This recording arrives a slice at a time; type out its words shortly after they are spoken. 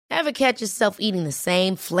Ever catch yourself eating the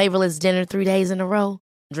same flavorless dinner 3 days in a row?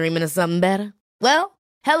 Dreaming of something better? Well,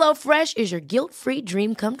 HelloFresh is your guilt-free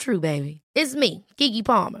dream come true, baby. It's me, Keke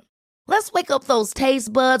Palmer. Let's wake up those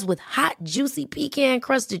taste buds with hot, juicy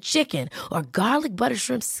pecan-crusted chicken or garlic butter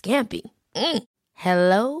shrimp scampi.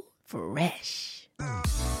 Hello Fresh.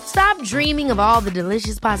 Stop dreaming of all the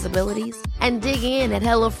delicious possibilities and dig in at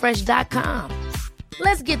HelloFresh.com.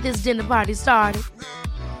 Let's get this dinner party started.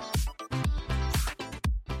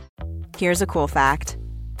 Here's a cool fact.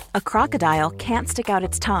 A crocodile can't stick out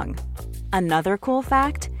its tongue. Another cool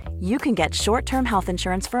fact, you can get short-term health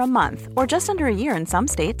insurance for a month or just under a year in some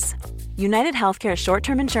states. United Healthcare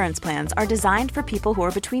short-term insurance plans are designed for people who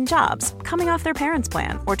are between jobs, coming off their parents'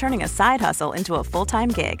 plan, or turning a side hustle into a full-time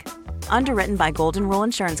gig. Underwritten by Golden Rule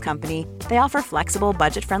Insurance Company, they offer flexible,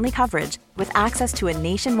 budget-friendly coverage with access to a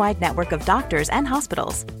nationwide network of doctors and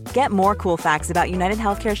hospitals. Get more cool facts about United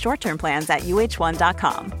Healthcare short-term plans at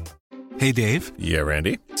uh1.com. Hey, Dave. Yeah,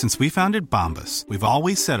 Randy. Since we founded Bombas, we've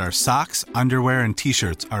always said our socks, underwear, and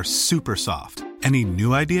T-shirts are super soft. Any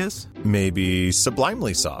new ideas? Maybe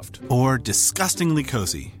sublimely soft. Or disgustingly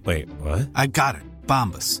cozy. Wait, what? I got it.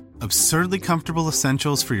 Bombas. Absurdly comfortable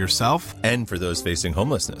essentials for yourself and for those facing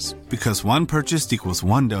homelessness. Because one purchased equals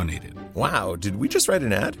one donated. Wow, did we just write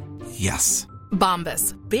an ad? Yes.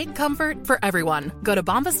 Bombas. Big comfort for everyone. Go to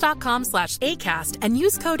bombas.com/ACAST and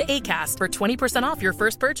use code ACAST for 20% off your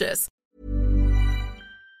first purchase.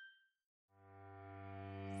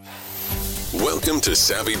 Welcome to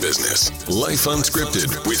Savvy Business, Life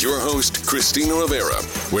Unscripted, with your host, Christina Rivera,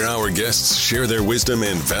 where our guests share their wisdom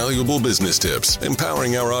and valuable business tips,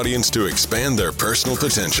 empowering our audience to expand their personal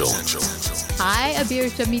potential. Hi,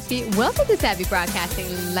 Abir, Chermiti. Welcome to Savvy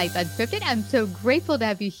Broadcasting, Life Unscripted. I'm so grateful to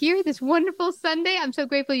have you here this wonderful Sunday. I'm so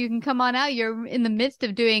grateful you can come on out. You're in the midst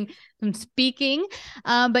of doing some speaking,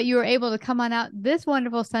 but you were able to come on out this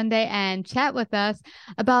wonderful Sunday and chat with us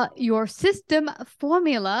about your system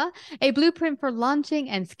formula, a blueprint for launching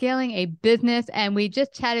and scaling a business. And we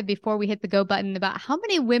just chatted before we hit the go button about how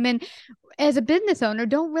many women as a business owner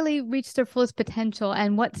don't really reach their fullest potential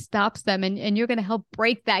and what stops them. And you're going to help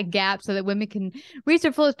break that gap so that women can reach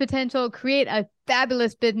their fullest potential, create a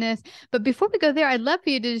fabulous business. But before we go there, I'd love for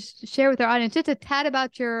you to share with our audience just a tad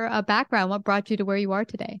about your background, what brought you to where you are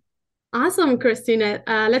today. Awesome, Christina.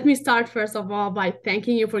 Let me start first of all by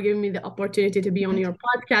thanking you for giving me the opportunity to be on your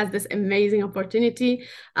podcast, this amazing opportunity.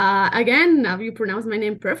 Again, you pronounce my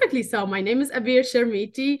name perfectly. So my name is Abir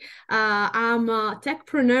Chermiti. I'm a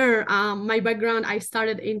techpreneur. My background, I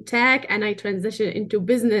started in tech and I transitioned into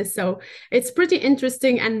business. So it's pretty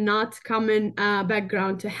interesting and not common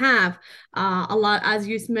background to have. A lot, as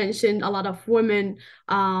you mentioned, a lot of women.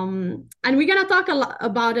 And we're going to talk a lot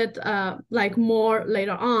about it like more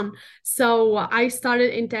later on. So I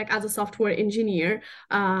started in tech as a software engineer.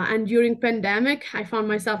 And during pandemic, I found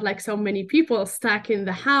myself like so many people stuck in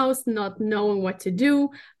the house, not knowing what to do.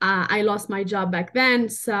 I lost my job back then.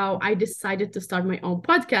 So I decided to start my own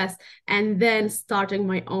podcast and then starting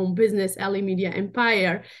my own business, Ellie Media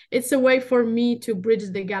Empire. It's a way for me to bridge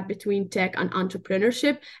the gap between tech and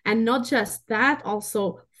entrepreneurship. And not just that,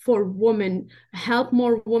 also for women, help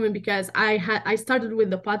more women, because I started with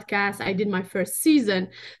the podcast. I did my first season.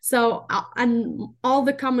 So, and all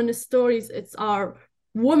the common stories, it's our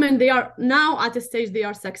women, they are now at a stage, they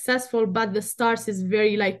are successful, but the stars is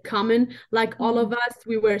very like common. Like all of us,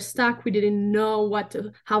 we were stuck. We didn't know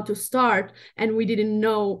how to start, and we didn't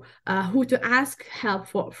know who to ask help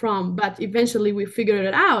from, but eventually we figured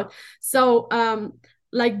it out. So,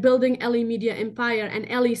 like building Ellie Media Empire, and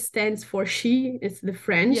Ellie stands for she. It's the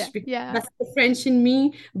French. Yeah. That's the French in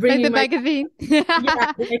me. Bringing like the magazine.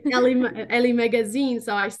 Yeah, like Ellie magazine.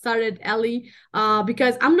 So I started Ellie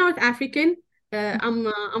because I'm North African.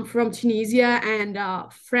 I'm from Tunisia, and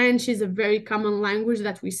French is a very common language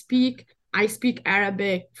that we speak. I speak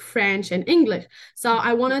Arabic, French, and English. So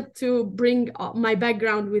I wanted to bring my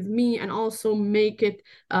background with me and also make it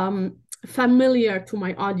familiar to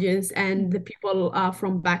my audience and the people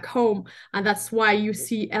from back home. And that's why you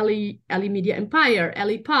see Ellie Media Empire,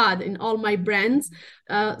 Ellie Pod in all my brands.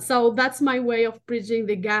 So that's my way of bridging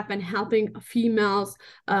the gap and helping females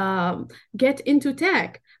get into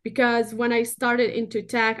tech. Because when I started into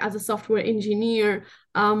tech as a software engineer,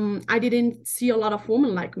 I didn't see a lot of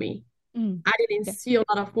women like me. I didn't see a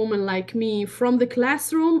lot of women like me from the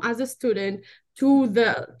classroom as a student to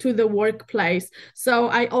the workplace. So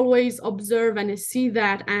I always observe and see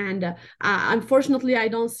that, and unfortunately I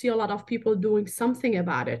don't see a lot of people doing something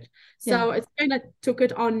about it. So it's kind of took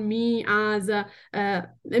it on me as a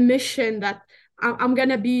mission that I'm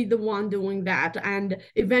gonna be the one doing that. And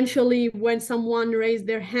eventually, when someone raised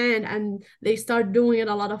their hand and they start doing it,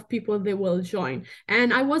 a lot of people they will join.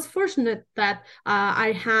 And I was fortunate that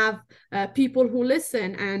I have people who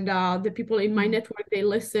listen, and the people in my network, they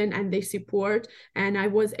listen and they support. And I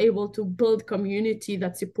was able to build community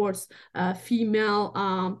that supports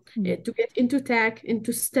female to get into tech,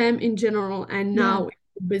 into STEM in general, and now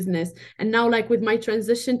business. And now, like with my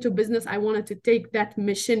transition to business, I wanted to take that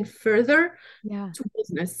mission further to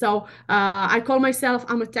business. So I call myself,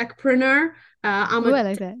 I'm a techpreneur. I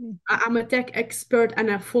like that. I'm a tech expert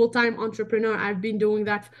and a full-time entrepreneur. I've been doing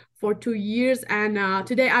that for 2 years. And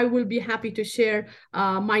today I will be happy to share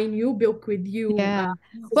my new book with you. Yeah.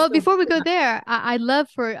 Well, before we go there, I'd love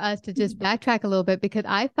for us to just backtrack a little bit, because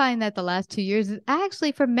I find that the last 2 years has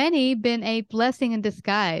actually for many been a blessing in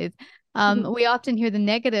disguise. We often hear the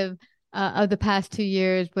negative of the past 2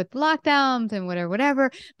 years with lockdowns and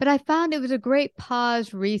whatever. But I found it was a great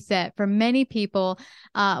pause reset for many people.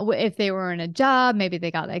 If they were in a job, maybe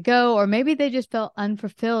they got let go, or maybe they just felt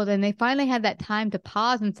unfulfilled, and they finally had that time to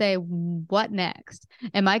pause and say, what next?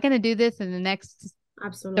 Am I going to do this in the next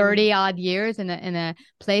 30 odd years in a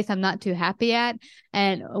place I'm not too happy at?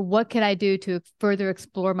 And what can I do to further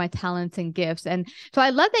explore my talents and gifts? And so I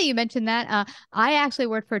love that you mentioned that. I actually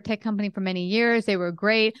worked for a tech company for many years. They were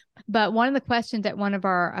great. But one of the questions at one of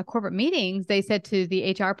our corporate meetings, they said to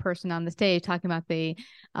the HR person on the stage, talking about the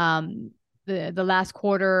last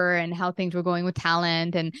quarter and how things were going with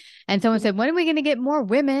talent. And someone said, when are we going to get more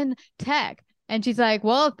women tech? And she's like,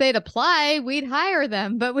 well, if they'd apply, we'd hire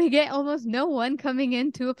them. But we get almost no one coming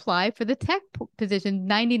in to apply for the tech position.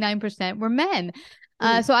 99% were men.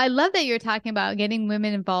 So I love that you're talking about getting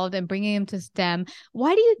women involved and bringing them to STEM.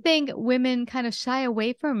 Why do you think women kind of shy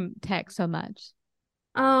away from tech so much?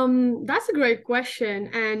 That's a great question.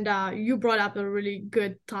 And you brought up a really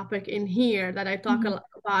good topic in here that I talk a lot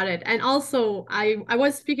about it. And also, I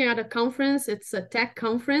was speaking at a conference. It's a tech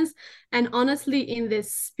conference. And honestly, in the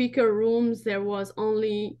speaker rooms, there was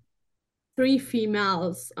only 3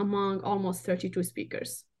 females among almost 32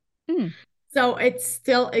 speakers. So it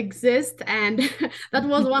still exists. And that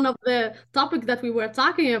was one of the topics that we were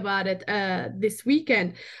talking about it this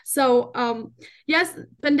weekend. So yes,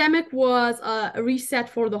 pandemic was a reset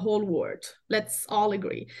for the whole world. Let's all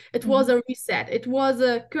agree. It was a reset. It was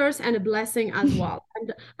a curse and a blessing as well.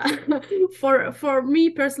 And for me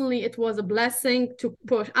personally, it was a blessing to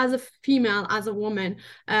push as a female, as a woman.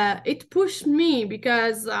 It pushed me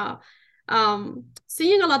because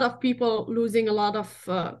seeing a lot of people losing a lot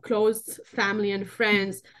of close family and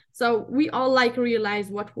friends. So we all like realize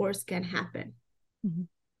what worse can happen.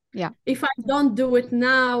 Yeah. If I don't do it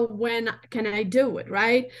now, when can I do it,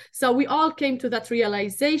 right? So we all came to that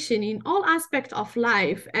realization in all aspects of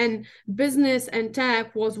life, and business and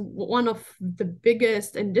tech was one of the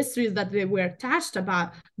biggest industries that they were touched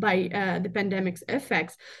about by the pandemic's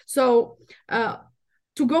effects. So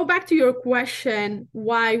to go back to your question,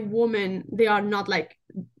 why women, they are not like,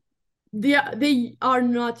 they are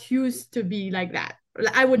not used to be like that,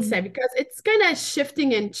 I would say, because it's kind of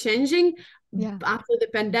shifting and changing after the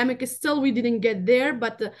pandemic. Still, we didn't get there,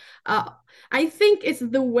 but I think it's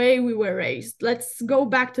the way we were raised. Let's go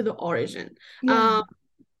back to the origin.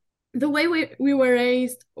 The way we were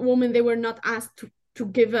raised, women, they were not asked to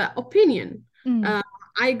give an opinion.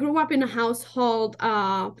 I grew up in a household,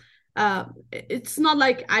 it's not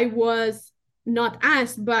like I was not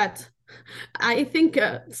asked, but I think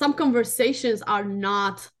some conversations are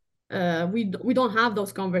not, we don't have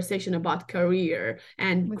those conversations about career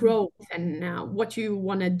and growth and what you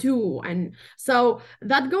want to do. And so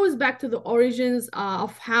that goes back to the origins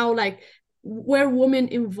of how, like, were women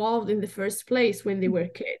involved in the first place when they were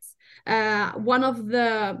kids. One of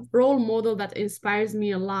the role model that inspires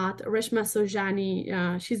me a lot, Reshma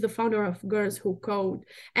Sojani, she's the founder of Girls Who Code,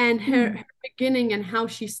 and her beginning and how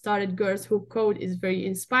she started Girls Who Code is very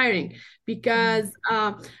inspiring, because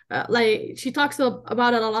like she talks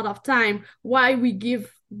about it a lot of time, why we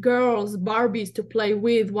give girls Barbies to play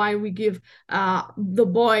with, why we give the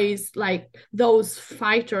boys like those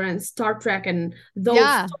fighter and Star Trek and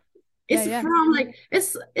those it's from like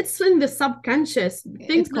it's in the subconscious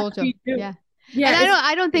things that we do. And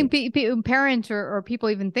I don't think parents or people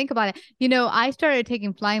even think about it. You know, I started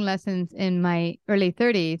taking flying lessons in my early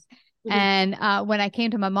 30s. And when I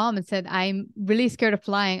came to my mom and said, I'm really scared of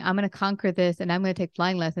flying, I'm going to conquer this and I'm going to take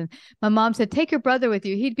flying lessons, my mom said, take your brother with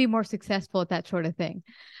you. He'd be more successful at that sort of thing.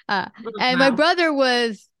 And my brother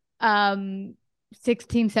was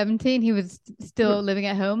 16, 17, he was still living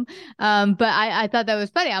at home. But I thought that was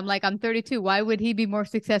funny. I'm like, I'm 32. Why would he be more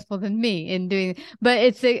successful than me in doing? But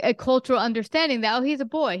it's a cultural understanding that, oh, he's a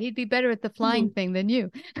boy. He'd be better at the flying thing than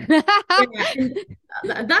you. Yeah,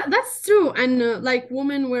 and that's true. And like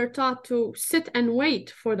women were taught to sit and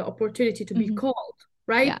wait for the opportunity to be called,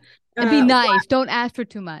 right? Yeah. And be nice. Don't ask for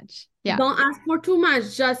too much. Yeah. Don't ask for too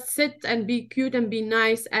much. Just sit and be cute and be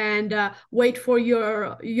nice and wait for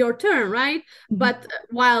your turn, right? But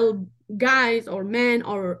while guys or men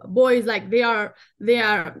or boys, like they are,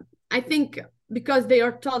 I think because they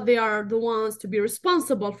are taught they are the ones to be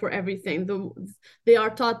responsible for everything. They are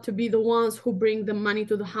taught to be the ones who bring the money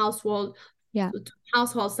to the household. Yeah.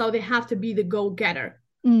 So they have to be the go-getter.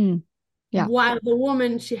 Yeah. While the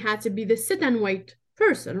woman, she had to be the sit and wait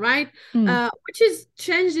person, right? Which is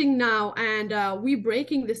changing now, and we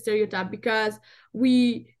breaking the stereotype because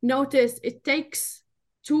we notice it takes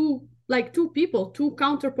two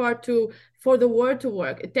counterpart for the word to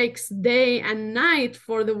work. It takes day and night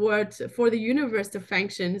for the universe to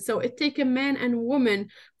function. So it takes a man and woman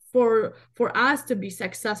for us to be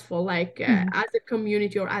successful, like as a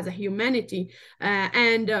community or as a humanity.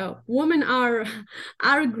 And women are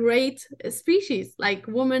a great species. Like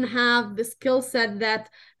women have the skill set that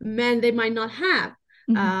men they might not have.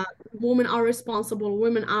 Women are responsible.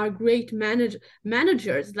 Women are great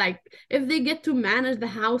managers. Like if they get to manage the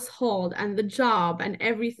household and the job and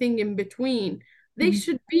everything in between, they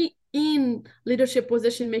should be in leadership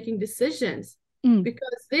position making decisions.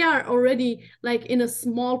 Because they are already like in a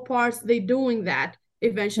small parts, they doing that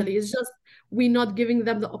eventually. It's just we're not giving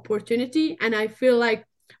them the opportunity. And I feel like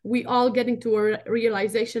we all getting to a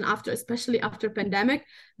realization especially after pandemic,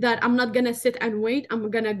 that I'm not gonna sit and wait. I'm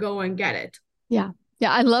gonna go and get it. Yeah.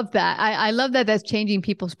 Yeah, I love that. I love that that's changing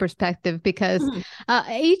people's perspective because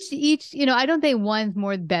each, I don't think one's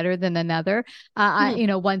more better than another,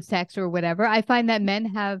 one sex or whatever. I find that men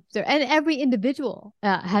have and every individual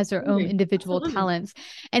has their own individual talents.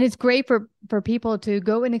 And it's great for people to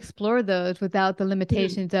go and explore those without the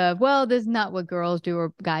limitations of, well, this is not what girls do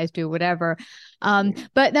or guys do, whatever.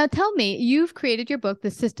 But now tell me, you've created your book, The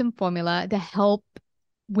System Formula, to help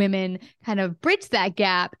women kind of bridge that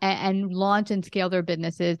gap and launch and scale their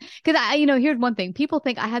businesses. Because here's one thing. People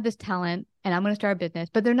think I have this talent and I'm going to start a business,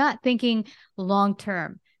 but they're not thinking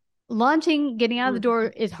long-term. Launching, getting out of the door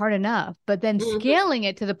is hard enough, but then scaling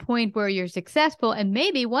it to the point where you're successful and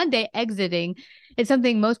maybe one day exiting is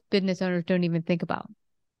something most business owners don't even think about.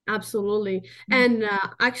 Absolutely. And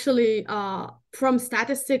actually, from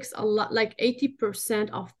statistics, a lot, like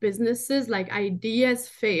 80% of businesses, like ideas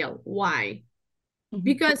fail. Why?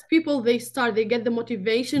 Because people, they get the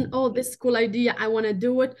motivation. Oh, this cool idea, I want to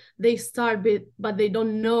do it. They start, but they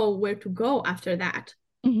don't know where to go after that.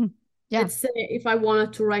 Yeah. Let's say if I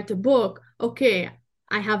wanted to write a book, okay,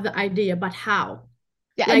 I have the idea, but how?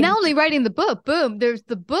 Yeah, and not only writing the book, boom, there's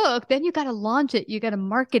the book, then you got to launch it, you got to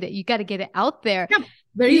market it, you got to get it out there.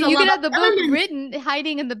 Yeah, you can have the book written,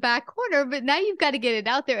 hiding in the back corner, but now you've got to get it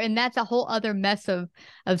out there, and that's a whole other mess of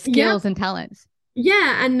skills and talents.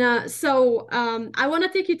 Yeah, and so I want to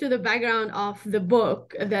take you to the background of the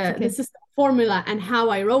book, the System Formula, and how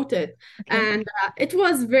I wrote it. And it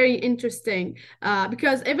was very interesting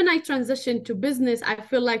because even I transitioned to business, I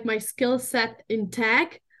feel like my skill set in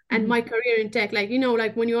tech and my career in tech, like,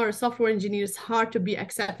 like when you are a software engineer, it's hard to be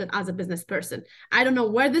accepted as a business person. I don't know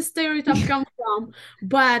where this stereotype comes from,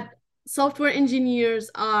 but software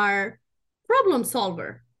engineers are problem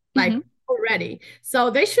solver, like already. So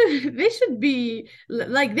they should be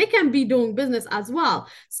like, they can be doing business as well.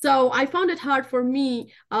 So I found it hard for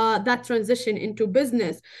me, that transition into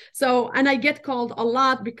business. So, and I get called a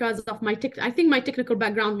lot because of I think my technical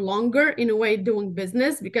background longer in a way doing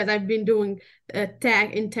business, because I've been doing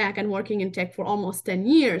tech and working in tech for almost 10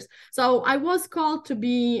 years. So I was called to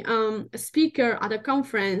be a speaker at a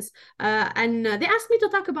conference, and they asked me to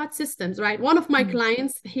talk about systems, right? One of my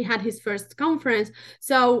clients, he had his first conference.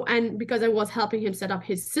 So, and because I was helping him set up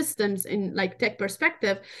his systems in like tech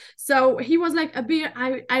perspective. So he was like, Abir,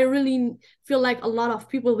 I really feel like a lot of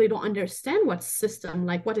people, they don't understand what system,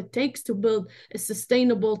 like what it takes to build a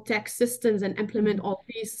sustainable tech systems and implement all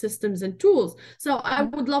these systems and tools. So I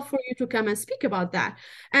would love for you to come and speak about that.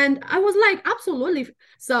 And I was like, absolutely.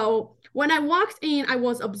 So when I walked in, I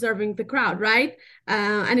was observing the crowd, right?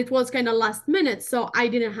 And it was kind of last minute. So I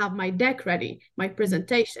didn't have my deck ready, my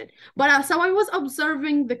presentation. But so I was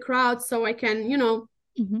observing the crowd so I can,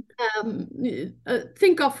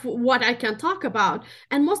 think of what I can talk about.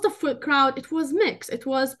 And most of the crowd, it was mixed. It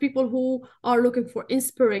was people who are looking for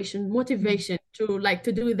inspiration, motivation to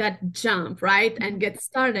do that jump, right? And get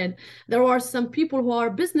started. There are some people who are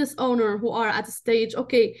business owner who are at a stage,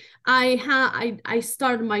 okay, I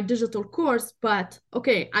started my digital course, but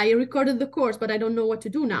okay, I recorded the course, but I don't know what to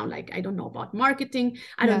do now. Like, I don't know about marketing.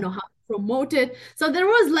 I don't know how promote it. So there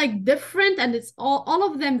was like different, and it's all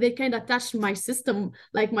of them, they kind of attached my system,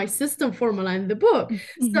 like my system formula in the book.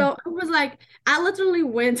 So it was like, I literally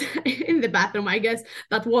went in the bathroom. I guess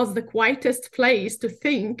that was the quietest place to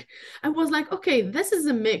think. I was like, okay, this is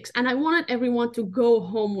a mix, and I wanted everyone to go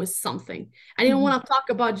home with something. I didn't want to talk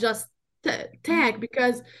about just tech,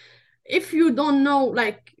 because if you don't know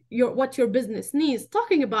like what your business needs,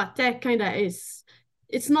 talking about tech kind of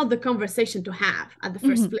it's not the conversation to have at the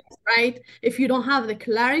first place, right? If you don't have the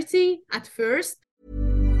clarity at first.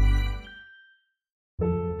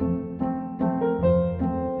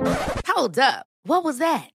 Hold up. What was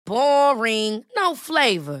that? Boring. No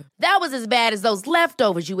flavor. That was as bad as those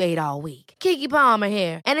leftovers you ate all week. Keke Palmer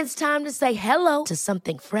here. And it's time to say hello to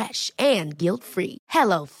something fresh and guilt-free.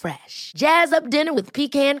 Hello Fresh. Jazz up dinner with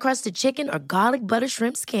pecan-crusted chicken or garlic butter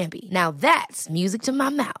shrimp scampi. Now that's music to my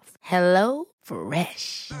mouth. Hello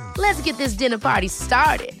Fresh. Let's get this dinner party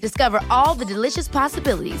started. Discover all the delicious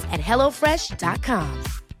possibilities at hellofresh.com.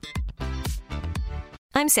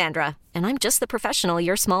 I'm Sandra, and I'm just the professional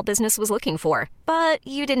your small business was looking for. But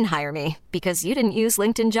you didn't hire me because you didn't use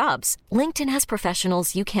LinkedIn Jobs. LinkedIn has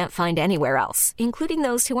professionals you can't find anywhere else, including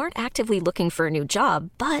those who aren't actively looking for a new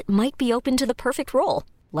job, but might be open to the perfect role,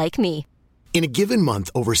 like me. In a given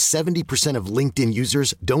month, over 70% of LinkedIn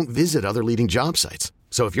users don't visit other leading job sites.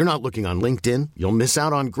 So if you're not looking on LinkedIn, you'll miss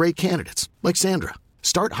out on great candidates like Sandra.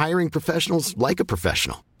 Start hiring professionals like a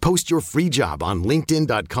professional. Post your free job on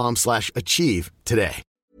linkedin.com/achieve today.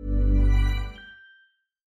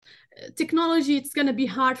 Technology, it's going to be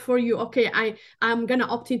hard for you. Okay, I'm going to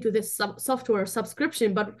opt into this software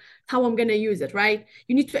subscription, but how I'm going to use it, right?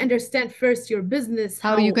 You need to understand first your business.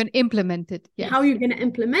 How you can implement it. Yes. How you're going to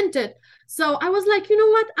implement it. So I was like, you know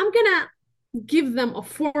what? I'm going to give them a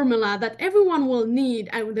formula that everyone will need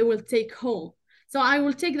and they will take home. So I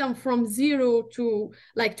will take them from 0 to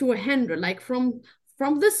 100, like from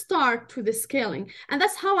the start to the scaling. And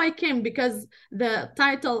that's how I came, because the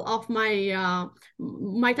title of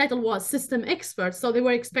my title was system expert. So they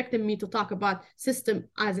were expecting me to talk about system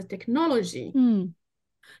as a technology.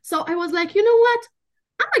 So I was like, you know what?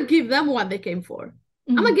 I'm going to give them what they came for.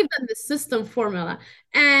 I'm going to give them the system formula.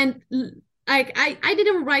 And I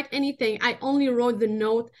didn't write anything. I only wrote the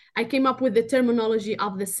note. I came up with the terminology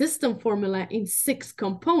of the system formula in 6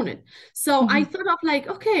 components. So I thought of like,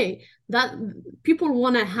 okay, that people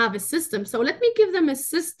want to have a system. So let me give them a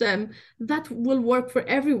system that will work for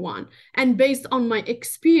everyone. And based on my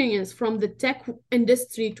experience from the tech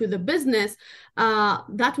industry to the business,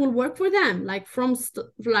 that will work for them, like from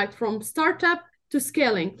startup to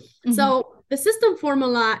scaling. So the system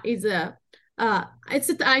formula is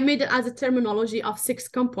I made it as a terminology of 6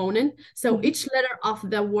 components. So each letter of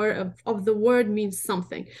the word means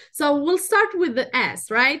something. So we'll start with the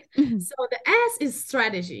S, right? So the S is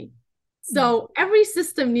strategy. So every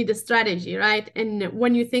system needs a strategy, right? And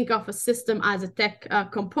when you think of a system as a tech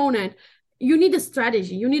component, you need a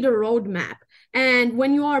strategy, you need a roadmap. And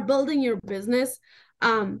when you are building your business,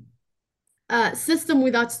 system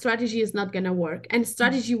without strategy is not going to work. And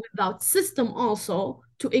strategy without system also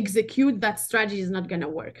to execute that strategy is not going to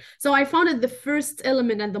work. So I found that the first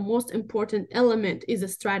element and the most important element is a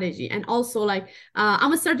strategy. And also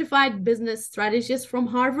I'm a certified business strategist from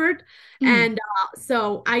Harvard. And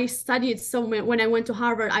so I studied when I went to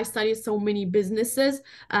Harvard, I studied so many businesses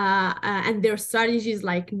and their strategies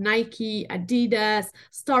like Nike, Adidas,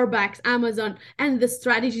 Starbucks, Amazon, and the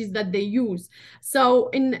strategies that they use. So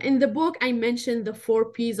in the book, I mentioned the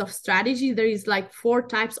 4 P's of strategy. There is 4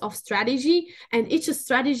 types of strategy, and each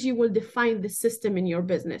strategy will define the system in your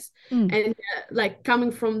business. And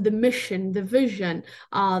coming from the mission, the vision,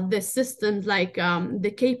 the systems,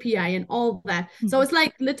 the KPI and all that. So it's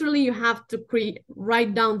literally you have to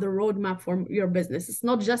write down the roadmap for your business. It's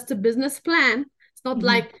not just a business plan. It's not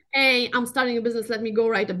like, hey, I'm starting a business, let me go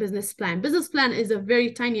write a business plan. Business plan is a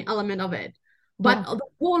very tiny element of it. But the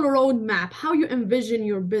whole roadmap, how you envision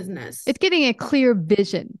your business. It's getting a clear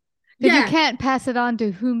vision. Because you can't pass it on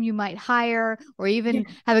to whom you might hire or even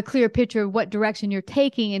have a clear picture of what direction you're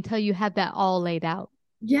taking until you have that all laid out.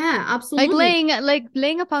 Yeah, absolutely.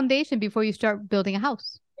 Laying a foundation before you start building a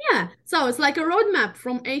house. Yeah. So it's like a roadmap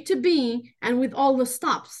from A to B and with all the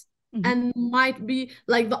stops. and might be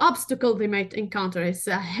like the obstacle they might encounter is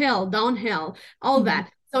a hill, downhill, all that.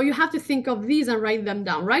 So you have to think of these and write them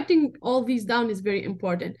down. Writing all these down is very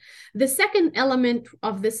important. The second element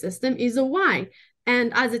of this system is a why.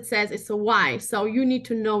 And as it says, it's a why. So you need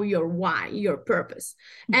to know your why, your purpose.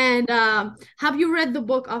 And have you read the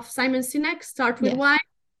book of Simon Sinek, Start With Why?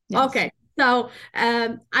 Yes. Okay. So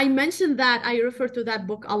I mentioned that, I refer to that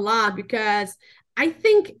book a lot because I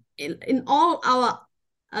think in all our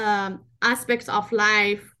aspects of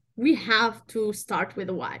life, we have to start with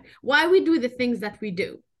why we do the things that we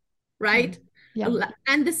do, right?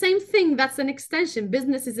 And the same thing, that's an extension.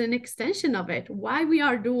 Business is an extension of it. Why we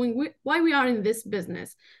are in this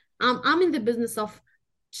business. I'm in the business of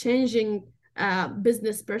changing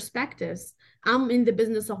business perspectives. I'm in the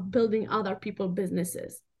business of building other people's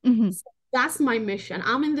businesses. So that's my mission.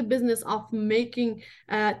 I'm in the business of making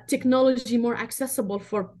technology more accessible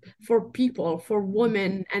for people, for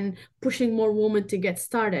women, and pushing more women to get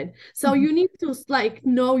started. So you need to like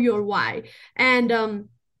know your why. And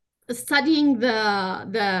studying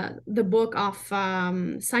the book of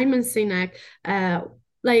Simon Sinek,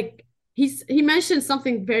 like he mentioned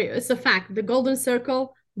something it's a fact: the golden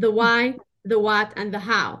circle, the why, the what, and the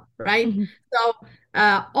how, right? So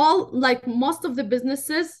all, like most of the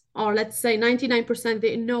businesses, or let's say 99%,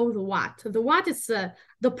 they know the what. The what is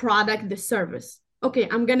the product, the service. Okay,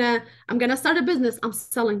 I'm gonna start a business. I'm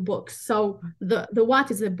selling books. So the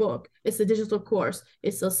what is a book? It's a digital course.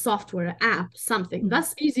 It's a software, app, something.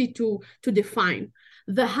 That's easy to define.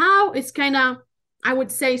 The how is kind of, I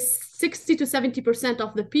would say 60 to 70%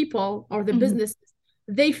 of the people or the businesses,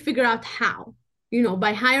 they figure out how.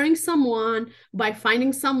 By hiring someone, by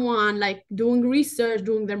finding someone, like doing research,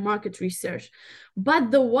 doing their market research.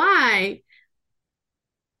 But the why,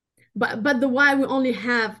 but the why, we only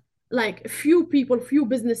have like few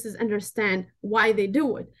businesses understand why they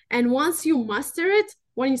do it. And once you master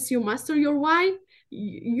your why,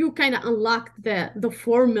 you kind of unlock the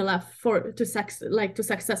formula to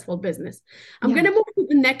successful business. I'm gonna move to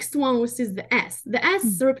the next one, which is the S. The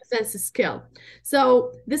S represents a skill.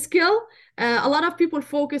 So the skill, a lot of people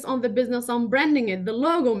focus on the business, on branding it, the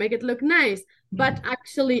logo, make it look nice. But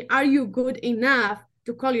actually, are you good enough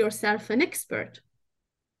to call yourself an expert?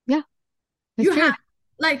 Yeah, you have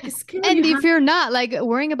like skill. And if you're not like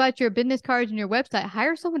worrying about your business cards and your website,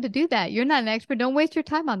 hire someone to do that. You're not an expert. Don't waste your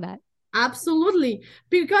time on that. Absolutely.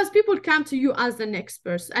 Because people come to you as an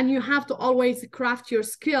expert, and you have to always craft your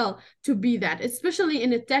skill to be that, especially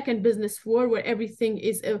in a tech and business world where everything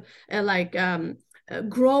is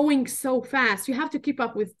growing so fast. You have to keep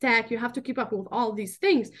up with tech. You have to keep up with all these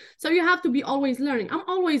things. So you have to be always learning. I'm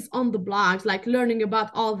always on the blogs, like learning about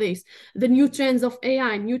all this, the new trends of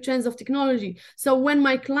AI, new trends of technology. So when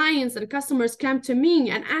my clients and customers come to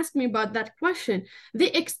me and ask me about that question,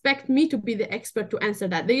 they expect me to be the expert to answer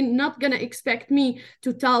that. They're not going to expect me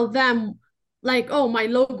to tell them like, oh, my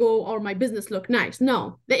logo or my business look nice.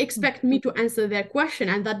 No, they expect me to answer their question,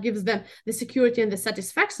 and that gives them the security and the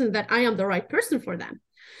satisfaction that I am the right person for them.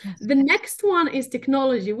 Yes. The next one is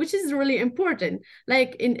technology, which is really important.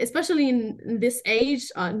 Like especially in this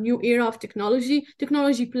age, new era of technology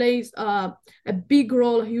plays a big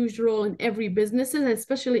role, a huge role in every business, and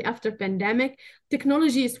especially after pandemic,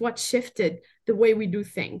 technology is what shifted the way we do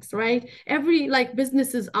things, right? Every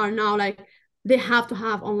businesses are now they have to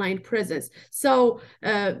have online presence. So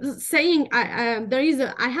saying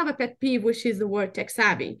I have a pet peeve, which is the word tech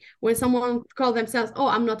savvy. When someone calls themselves, oh,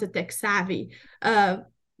 I'm not a tech savvy.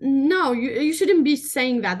 No, you shouldn't be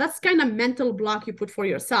saying that. That's kind of mental block you put for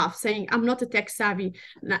yourself, saying I'm not a tech savvy.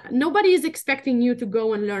 Nobody is expecting you to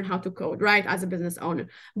go and learn how to code, right, as a business owner.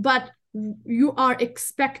 But you are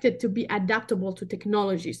expected to be adaptable to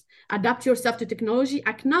technologies. Adapt yourself to technology.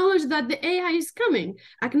 Acknowledge that the AI is coming.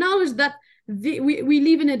 Acknowledge that we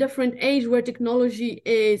live in a different age where technology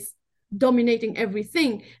is dominating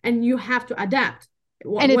everything, and you have to adapt.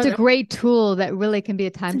 And it's a great tool that really can be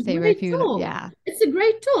a time saver if you, it's a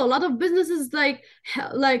great tool. A lot of businesses like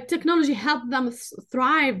technology helped them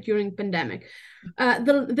thrive during pandemic.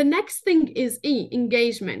 The next thing is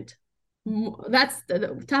engagement. That's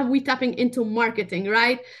we tapping into marketing,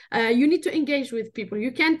 right? You need to engage with people.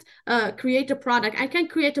 You can't create a product. I can't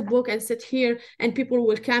create a book and sit here and people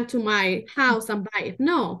will come to my house and buy it.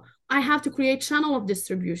 No, I have to create channel of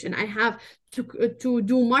distribution. I have to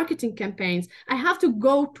do marketing campaigns. I have to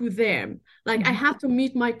go to them. I have to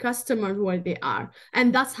meet my customers where they are.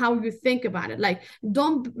 And that's how you think about it.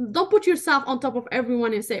 Don't put yourself on top of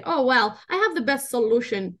everyone and say, oh, well, I have the best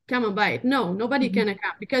solution. Come and buy it. No, nobody can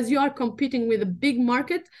come, because you are competing with a big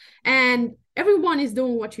market and everyone is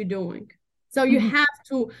doing what you're doing. So you have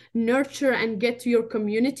to nurture and get to your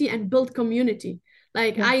community and build community.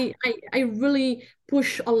 Like I really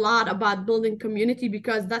push a lot about building community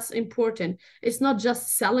because that's important. It's not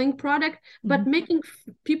just selling product, but making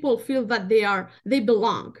people feel that they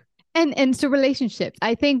belong. And so relationships.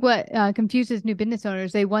 I think what confuses new business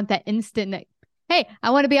owners, they want that instant, like, hey,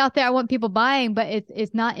 I want to be out there. I want people buying, but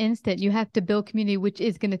it's not instant. You have to build community, which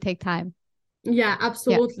is going to take time. Yeah,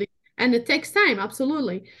 absolutely. And it takes time,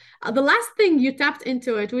 absolutely. The last thing you tapped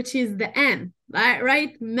into it, which is the N,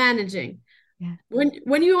 right? Managing. Yeah.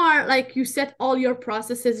 When you are like, you set all your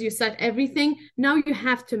processes, you set everything, now you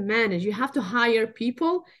have to manage. You have to hire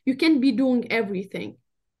people. You can't be doing everything.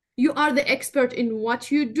 You are the expert in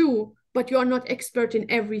what you do, but you are not expert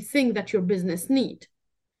in everything that your business need.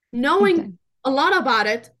 Knowing a lot about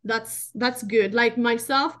it, that's good. Like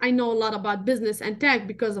myself, I know a lot about business and tech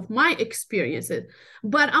because of my experiences,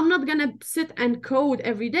 but I'm not gonna sit and code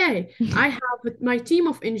every day. I have my team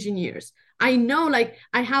of engineers. I know, like,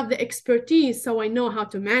 I have the expertise, so I know how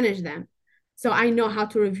to manage them. So I know how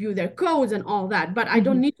to review their codes and all that, but I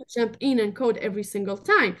don't need to jump in and code every single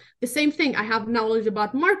time. The same thing, I have knowledge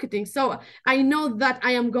about marketing, so I know that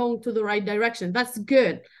I am going to the right direction. That's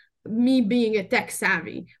good, me being a tech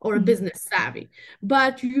savvy or a business savvy,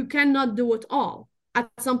 but you cannot do it all. At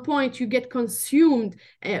some point, you get consumed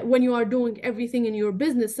when you are doing everything in your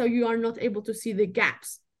business, so you are not able to see the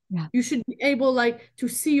gaps. Yeah. You should be able, like, to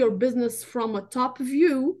see your business from a top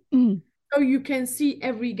view. So you can see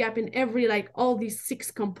every gap in every, like, all these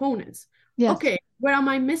 6 components. Yes. Okay, where am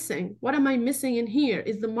I missing? What am I missing in here?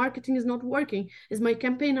 Is the marketing is not working? Is my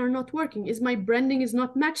campaign are not working? Is my branding is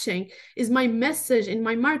not matching? Is my message in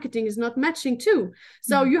my marketing is not matching too?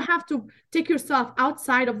 So you have to take yourself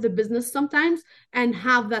outside of the business sometimes and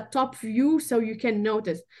have that top view so you can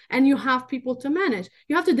notice. And you have people to manage.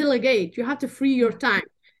 You have to delegate. You have to free your time.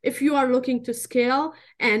 If you are looking to scale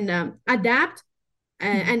and adapt,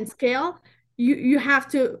 and scale, you have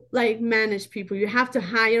to, like, manage people. You have to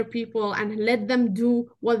hire people and let them do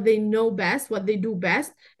what they know best, what they do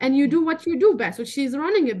best, and you do what you do best, which is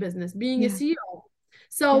running a business, being a CEO.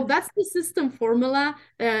 So that's the system formula,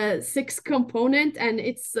 6 component, and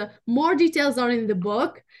it's more details are in the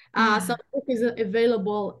book. So the book is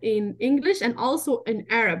available in English and also in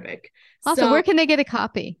Arabic. Also, where can they get a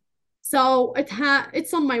copy? So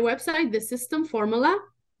it's on my website,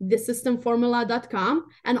 thesystemformula.com,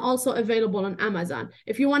 and also available on Amazon.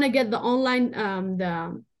 If you want to get the online,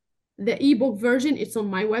 the ebook version, it's on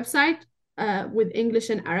my website with English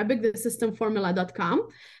and Arabic, thesystemformula.com,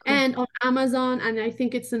 and on Amazon, and I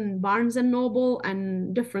think it's in Barnes and Noble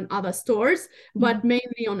and different other stores, but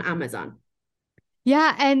mainly on Amazon.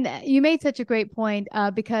 Yeah. And you made such a great point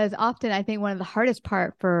because often I think one of the hardest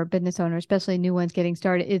part for business owners, especially new ones getting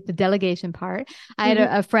started, is the delegation part. I had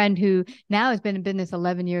a friend who now has been in business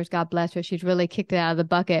 11 years. God bless her. She's really kicked it out of the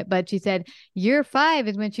bucket. But she said year 5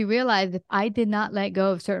 is when she realized if I did not let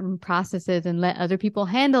go of certain processes and let other people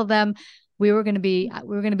handle them, we were going to be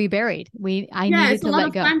buried. I needed to let go. It's a lot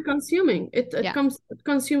of time consuming. It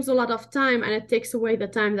consumes a lot of time, and it takes away the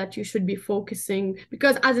time that you should be focusing,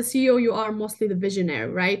 because as a CEO, you are mostly the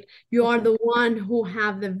visionary, right? You are the one who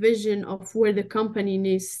have the vision of where the company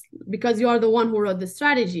needs, because you are the one who wrote the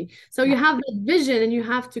strategy. So you have that vision and you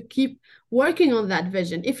have to keep working on that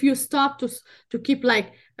vision. If you stop to keep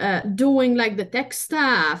like doing like the tech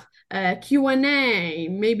stuff, Q&A,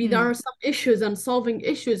 maybe there are some issues and solving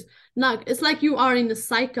issues. No, it's like you are in a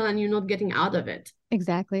cycle and you're not getting out of it.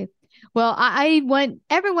 Exactly. Well, I want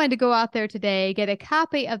everyone to go out there today, get a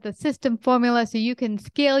copy of the System Formula so you can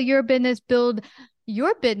scale your business, build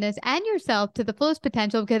your business and yourself to the fullest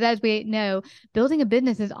potential. Because as we know, building a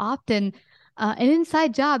business is often an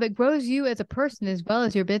inside job. It grows you as a person as well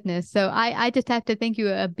as your business. So I just have to thank you,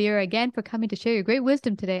 Abir, again for coming to share your great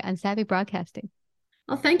wisdom today on Savvy Broadcasting.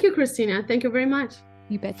 Well, thank you, Christina. Thank you very much.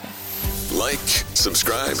 You betcha. Like,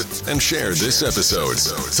 subscribe, and share this episode.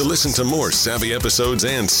 To listen to more savvy episodes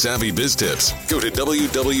and savvy biz tips, go to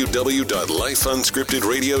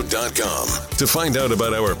www.lifeunscriptedradio.com. To find out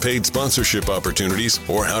about our paid sponsorship opportunities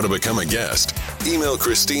or how to become a guest, email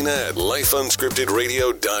Christina at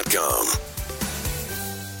lifeunscriptedradio.com.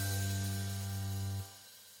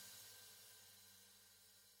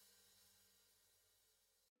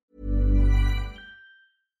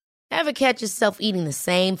 Ever catch yourself eating the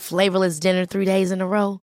same flavorless dinner 3 days in a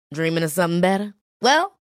row? Dreaming of something better?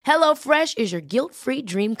 Well, HelloFresh is your guilt-free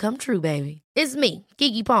dream come true, baby. It's me,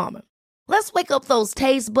 Keke Palmer. Let's wake up those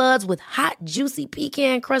taste buds with hot, juicy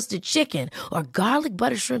pecan-crusted chicken or garlic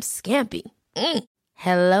butter shrimp scampi.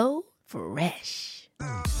 Hello Fresh.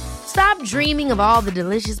 Stop dreaming of all the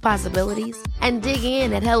delicious possibilities and dig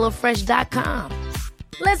in at HelloFresh.com.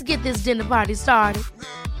 Let's get this dinner party started.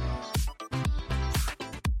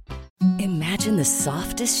 Imagine the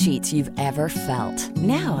softest sheets you've ever felt.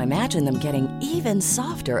 Now imagine them getting even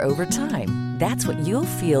softer over time. That's what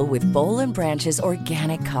you'll feel with Boll & Branch's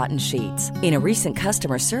organic cotton sheets. In a recent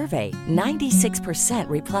customer survey, 96%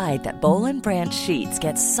 replied that Boll & Branch sheets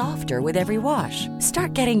get softer with every wash.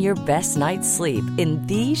 Start getting your best night's sleep in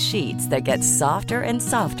these sheets that get softer and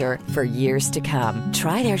softer for years to come.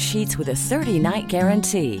 Try their sheets with a 30-night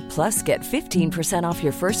guarantee. Plus, get 15% off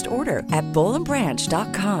your first order at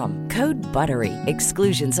bollandbranch.com. Code BUTTERY.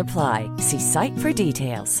 Exclusions apply. See site for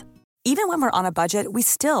details. Even when we're on a budget, we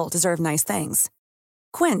still deserve nice things.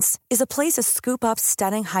 Quince is a place to scoop up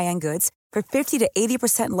stunning high-end goods for 50 to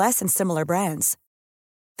 80% less than similar brands.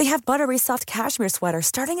 They have buttery soft cashmere sweaters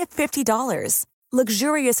starting at $50,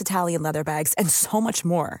 luxurious Italian leather bags, and so much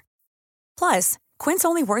more. Plus, Quince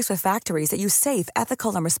only works with factories that use safe,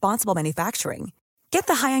 ethical, and responsible manufacturing. Get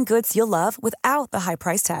the high-end goods you'll love without the high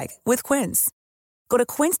price tag with Quince. Go to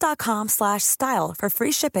quince.com/style for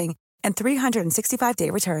free shipping and 365-day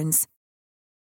returns.